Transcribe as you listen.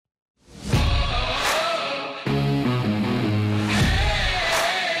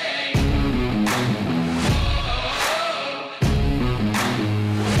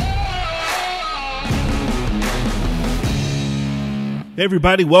Hey,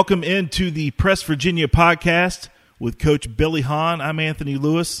 everybody. Welcome into the Press Virginia podcast with Coach Billy Hahn. I'm Anthony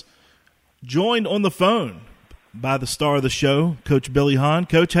Lewis, joined on the phone by the star of the show, Coach Billy Hahn.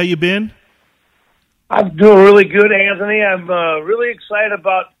 Coach, how you been? I'm doing really good, Anthony. I'm really excited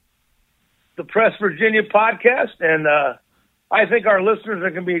about the Press Virginia podcast, and I think our listeners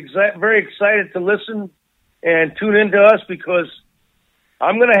are going to be very excited to listen and tune into us because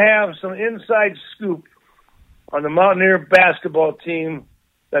I'm going to have some inside scoop on the Mountaineer basketball team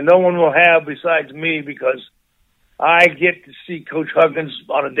that no one will have besides me because I get to see Coach Huggins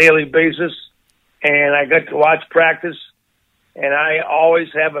on a daily basis, and I get to watch practice, and I always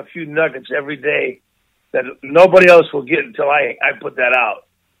have a few nuggets every day that nobody else will get until I put that out.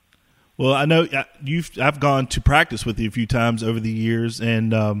 Well, I know I've gone to practice with you a few times over the years,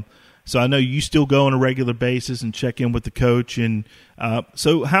 and so I know you still go on a regular basis and check in with the coach. And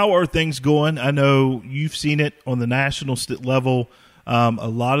so how are things going? I know you've seen it on the national level. A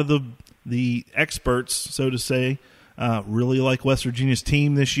lot of the experts, so to say, really like West Virginia's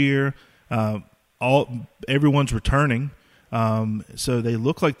team this year. Everyone's returning. So they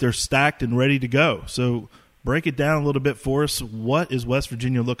look like they're stacked and ready to go. So break it down a little bit for us. What is West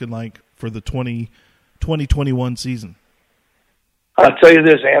Virginia looking like for the 2021 season? I'll tell you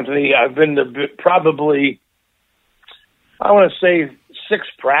this, Anthony. I've been to probably, I want to say, 6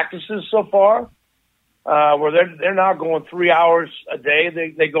 practices so far, where they're now going 3 hours a day.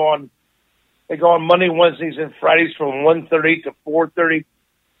 They go on Monday, Wednesdays, and Fridays from 1:30 to 4:30,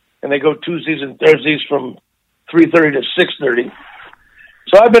 and they go Tuesdays and Thursdays from 3:30 to 6:30.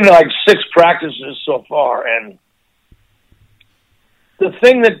 So I've been to like 6 practices so far, and the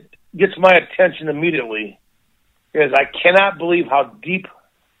thing that gets my attention immediately is I cannot believe how deep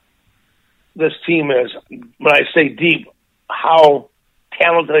this team is. When I say deep, how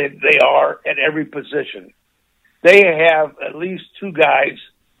talented they are at every position. They have at least 2 guys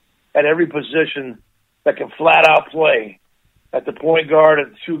at every position that can flat out play at the point guard,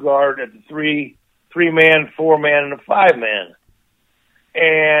 at the 2 guard, at the 3-man, 4-man, and a 5-man.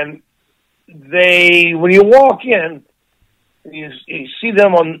 And when you walk in, you see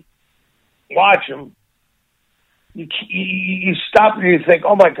them watch them, you stop and you think,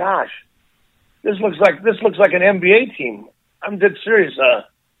 oh my gosh, this looks like an NBA team. I'm dead serious.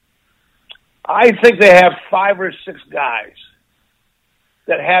 I think they have 5 or 6 guys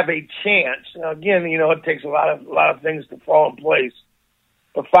that have a chance. Now again, it takes a lot of things to fall in place,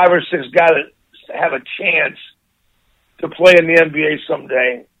 but 5 or 6 guys that have a chance to play in the NBA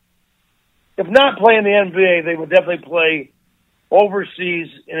someday. If not play in the NBA, they would definitely play overseas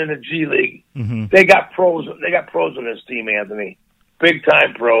in the G League. Mm-hmm. They got pros in this team, Anthony. Big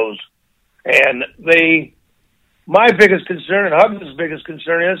time pros. And my biggest concern and Huggins' biggest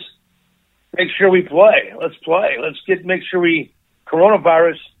concern is make sure we play. Let's play. Make sure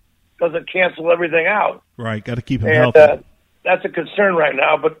coronavirus doesn't cancel everything out. Right, got to keep him healthy. That's a concern right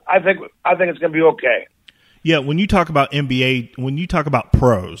now, but I think it's going to be okay. Yeah, when you talk about NBA, when you talk about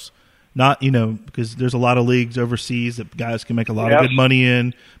pros, not, because there's a lot of leagues overseas that guys can make a lot of good money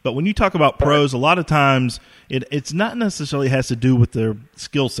in. But when you talk about pros, a lot of times it's not necessarily has to do with their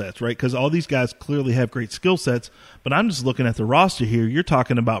skill sets, right? Because all these guys clearly have great skill sets. But I'm just looking at the roster here. You're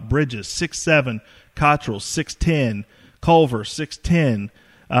talking about Bridges, 6'7", Cottrell, 6'10", Culver, 6'10",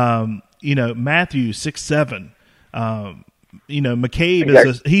 Matthews, 6'7".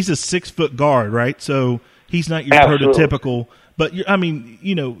 McCabe he's a 6-foot guard, right? So he's not your prototypical. But,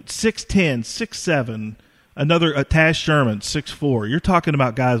 6'10", 6'7", another Taz Sherman, 6'4". You're talking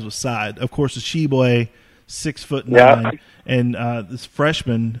about guys with size. Of course, Sheboy, 6'9", and this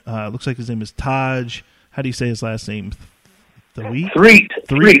freshman looks like his name is Taj. How do you say his last name? Threet.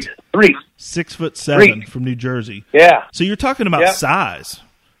 6'7" from New Jersey. Yeah. So you're talking about size,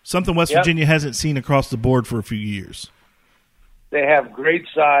 something West Virginia hasn't seen across the board for a few years. They have great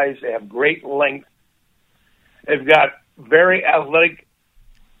size. They have great length. They've got very athletic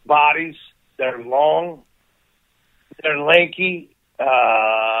bodies. They're long. They're lanky.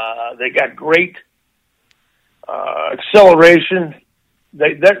 They got great acceleration.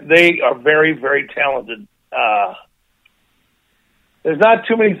 They are very, very talented. There's not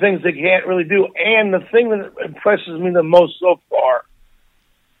too many things they can't really do. And the thing that impresses me the most so far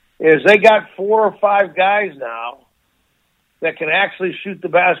is they got 4 or 5 guys now that can actually shoot the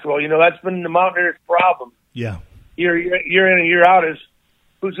basketball. That's been the Mountaineers' problem. Yeah. Year in and year out is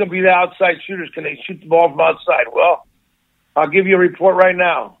who's going to be the outside shooters? Can they shoot the ball from outside? Well, I'll give you a report right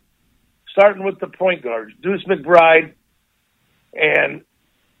now. Starting with the point guards, Deuce McBride and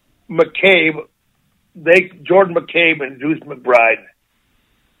McCabe. Jordan McCabe and Deuce McBride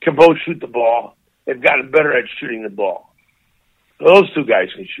can both shoot the ball. They've gotten better at shooting the ball. Those two guys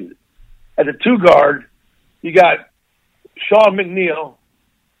can shoot. At the 2 guard, you got Sean McNeil,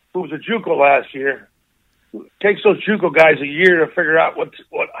 who was a JUCO last year. Takes those JUCO guys a year to figure out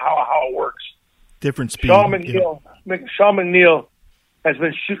how it works. Different speed. Sean McNeil has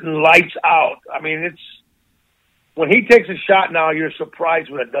been shooting lights out. I mean, when he takes a shot now, you're surprised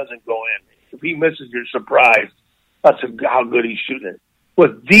when it doesn't go in. If he misses, you're surprised. That's how good he's shooting it.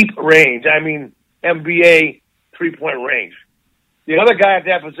 With deep range. I mean, NBA 3-point range. The other guy at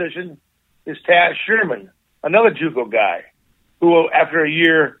that position is Taz Sherman, another JUCO guy, who after a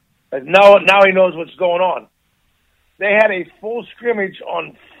year, now he knows what's going on. They had a full scrimmage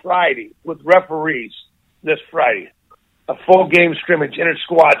on Friday with referees this Friday. A full game scrimmage,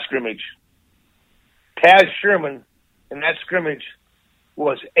 inter-squad scrimmage. Taz Sherman in that scrimmage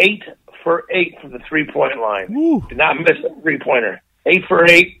was 8 for 8 from the 3-point line. Ooh. Did not miss a 3-pointer. 8 for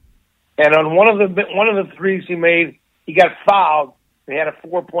 8. And on one of the threes he made, he got fouled. They had a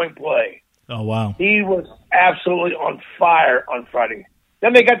 4-point play. Oh, wow. He was absolutely on fire on Friday.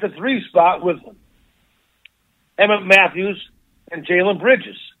 Then they got the 3 spot with Emmett Matthews and Jalen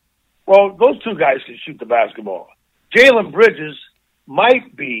Bridges. Well, those 2 guys can shoot the basketball. Jalen Bridges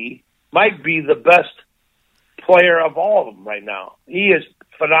might be the best player of all of them right now. He is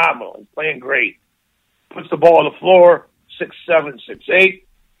phenomenal. He's playing great. Puts the ball on the floor, 6'7", 6'8",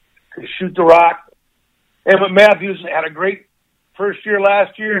 can shoot the rock. Emmett Matthews had a great first year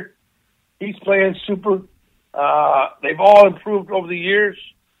last year. He's playing super. They've all improved over the years.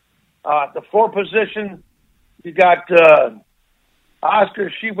 The 4 position, you got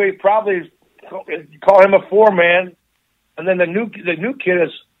Oscar Sheway, probably call him a 4-man. And then the new kid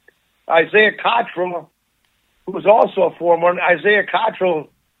is Isaiah Cottrell, who was also a 4-man. Isaiah Cottrell,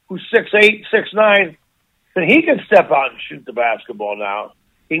 who's 6'8", 6'9", and he can step out and shoot the basketball now.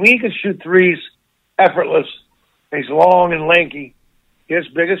 He can shoot threes effortless. He's long and lanky. His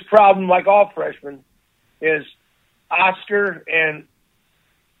biggest problem, like all freshmen, is Oscar and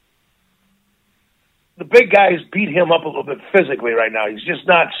the big guys beat him up a little bit physically right now. He's just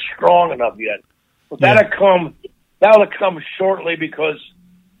not strong enough yet. But that'll come shortly because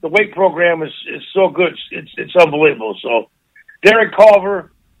the weight program is so good. It's unbelievable. So Derek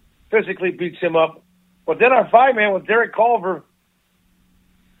Culver physically beats him up. But then our 5-man with Derek Culver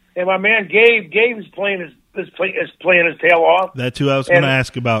and my man Gabe is playing his tail off. That's who I was going to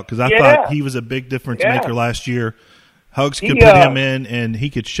ask about because I thought he was a big difference maker last year. Hugs could put him in, and he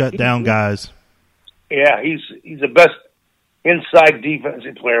could shut down guys. Yeah, he's the best inside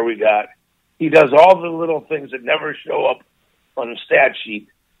defensive player we got. He does all the little things that never show up on the stat sheet.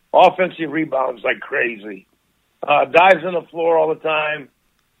 Offensive rebounds like crazy. Dives on the floor all the time.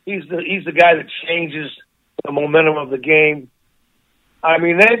 He's the guy that changes the momentum of the game. I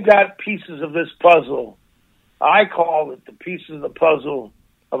mean, they've got pieces of this puzzle. I call it the pieces of the puzzle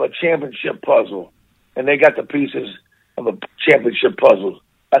of a championship puzzle. And they got the pieces of a championship puzzle.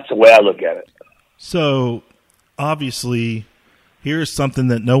 That's the way I look at it. So, obviously, here's something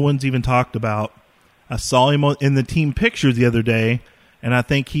that no one's even talked about. I saw him in the team picture the other day, and I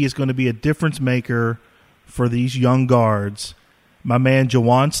think he is going to be a difference maker for these young guards. My man,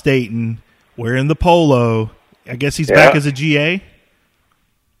 Jawan Staten, wearing the polo. I guess he's back as a GA.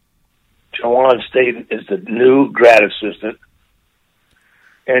 Jawan Staten is the new grad assistant,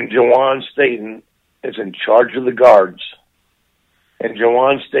 and Jawan Staten is in charge of the guards. And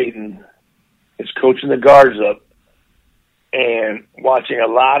Jawan Staten is coaching the guards up and watching a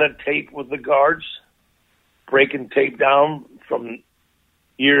lot of tape with the guards, breaking tape down from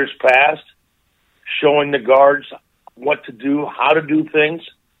years past, showing the guards what to do, how to do things.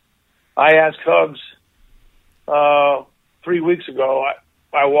 I asked Hugs 3 weeks ago.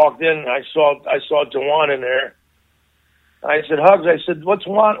 I walked in and I saw Jawan in there. I said, Hugs, what's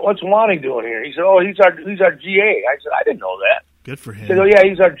Wani doing here? He said, oh, he's our GA. I said, I didn't know that. Good for him. He said, oh yeah,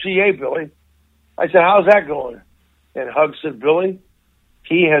 he's our GA, Billy. I said, how's that going? And Hugs said, Billy,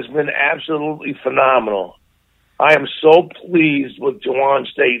 he has been absolutely phenomenal. I am so pleased with Jawan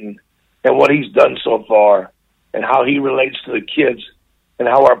Staten and what he's done so far and how he relates to the kids and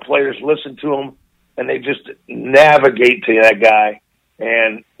how our players listen to him and they just navigate to that guy.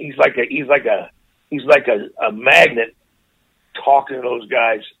 And he's like a magnet talking to those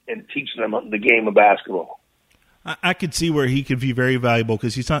guys and teaching them the game of basketball. I could see where he could be very valuable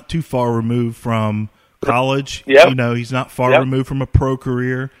because he's not too far removed from college. Yep. You know, he's not far removed from a pro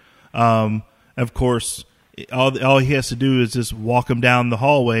career. Of course, all he has to do is just walk him down the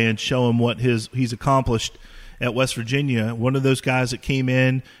hallway and show him what he's accomplished at West Virginia. One of those guys that came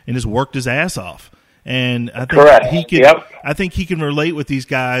in and has worked his ass off. And I think he can. Yep. I think he can relate with these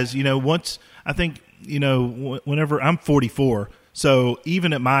guys. You know, whenever I'm 44, So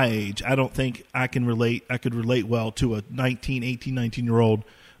even at my age, I don't think I could relate well to a 19-year-old.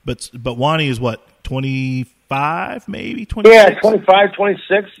 But Wani is what, 25, maybe 26? Yeah, 25,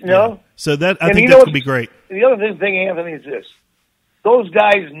 26, you know. So I think that could be great. The other thing, Anthony, is this. Those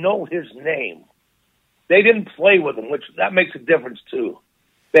guys know his name. They didn't play with him, which that makes a difference too.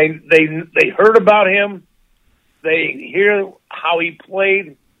 They heard about him. They hear how he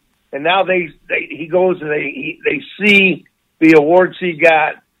played, and now he goes and they see the awards he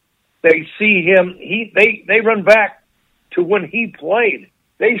got. They see him. They run back to when he played.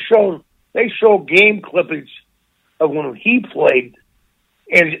 They show game clippings of when he played,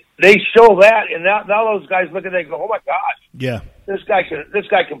 and they show that. And now those guys look at it and go, "Oh my gosh, yeah, this guy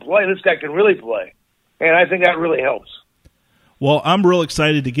can play. This guy can really play." And I think that really helps. Well, I'm real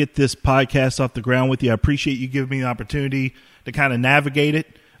excited to get this podcast off the ground with you. I appreciate you giving me the opportunity to kind of navigate it.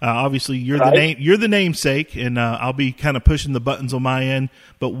 Obviously, you're the namesake, and I'll be kind of pushing the buttons on my end.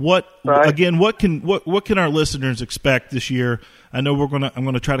 But what can our listeners expect this year? I know I'm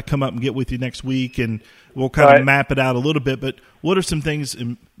gonna try to come up and get with you next week, and we'll kind of map it out a little bit. But what are some things,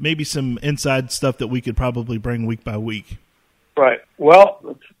 and maybe some inside stuff that we could probably bring week by week? Right.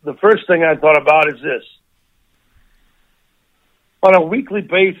 Well, the first thing I thought about is this. On a weekly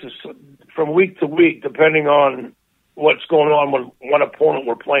basis, from week to week, depending on what's going on with what opponent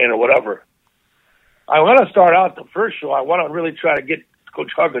we're playing or whatever, I want to start out the first show. I want to really try to get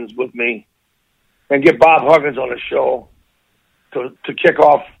Coach Huggins with me and get Bob Huggins on the show to kick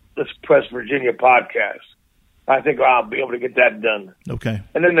off this Press Virginia podcast. I think I'll be able to get that done. Okay.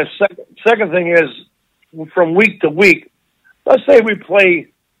 And then the second thing is, from week to week, let's say we're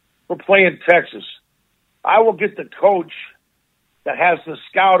playing Texas. I will get the coach that has the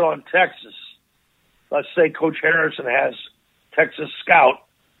scout on Texas. Let's say Coach Harrison has Texas Scout,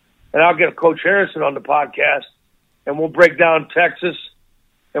 and I'll get Coach Harrison on the podcast, and we'll break down Texas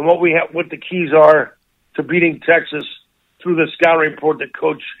and what the keys are to beating Texas through the scouting report that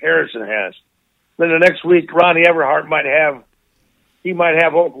Coach Harrison has. Then the next week, Ronnie Everhart might have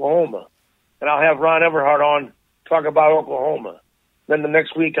Oklahoma, and I'll have Ron Everhart on talk about Oklahoma. Then the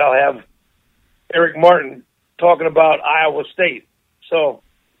next week, I'll have Eric Martin talking about Iowa State. So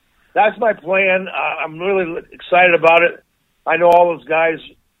that's my plan. I'm really excited about it. I know all those guys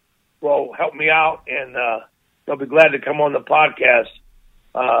will help me out, and they'll be glad to come on the podcast.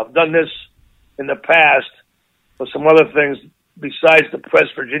 I've done this in the past with some other things besides the Press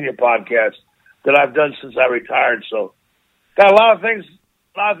Virginia podcast that I've done since I retired. So got a lot of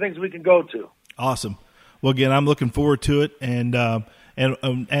things we can go to. Awesome. Well, again, I'm looking forward to it. And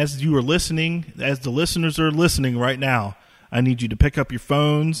as you are listening, as the listeners are listening right now, I need you to pick up your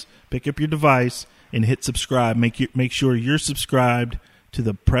phones, pick up your device, and hit subscribe. Make sure you're subscribed to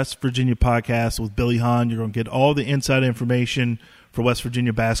the Press Virginia podcast with Billy Hahn. You're going to get all the inside information for West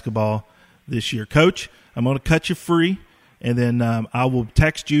Virginia basketball this year. Coach, I'm going to cut you free, and then I will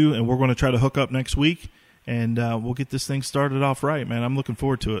text you, and we're going to try to hook up next week, and we'll get this thing started off right, man. I'm looking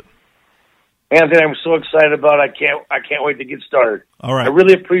forward to it. Anthony, I'm so excited about it. I can't wait to get started. All right. I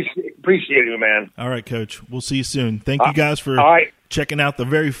really appreciate you, man. All right, Coach. We'll see you soon. Thank you guys for checking out the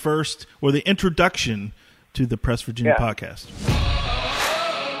very first, or the introduction to the Press Virginia podcast.